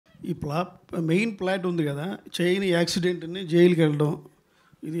ఈ main plot ఉంది కదా, చేయని యాక్సిడెంట్ని జైలుకి వెళ్ళడం,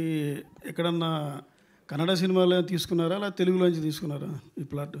 ఇది ఎక్కడన్నా కన్నడ సినిమాలో తీసుకున్నారా అలా తెలుగులోంచి తీసుకున్నారా ఈ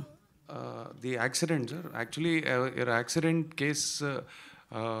plot? The accident, sir. Actually, your accident case,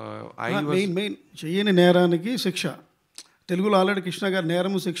 main చేయని నేరానికి శిక్ష తెలుగులో ఆల్రెడీ కృష్ణ గారి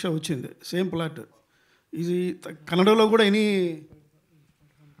నేరము శిక్ష వచ్చింది, సేమ్ ప్లాట్. ఇది కన్నడలో కూడా any?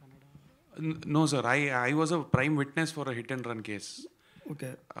 No, sir. I was a prime witness for a hit and run case.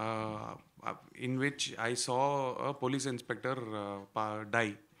 Okay. In which I saw a police inspector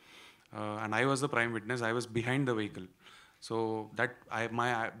die, and I was the prime witness. I was behind the vehicle, so that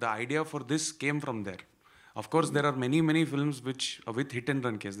the idea for this came from there. Of course, there are many films which with hit and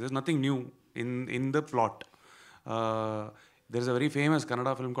run case. There's nothing new in the plot. There's a very famous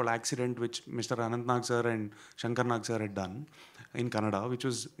Kannada film called Accident, which Mr. Anant Nag sir and Shankar Nag sir had done in Kannada, which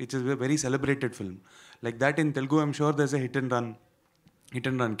is a very celebrated film. Like that in Telugu, I'm sure there's a hit and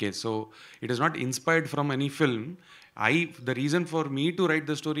run case. So it is not inspired from any film. The reason for me to write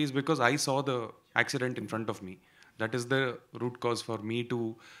the story is because I saw the accident in front of me. That is the root cause for me to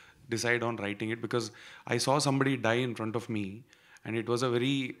decide on writing it, because I saw somebody die in front of me, and it was a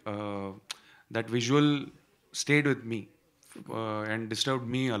very that visual stayed with me and disturbed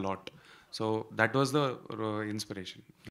me a lot. So that was the inspiration.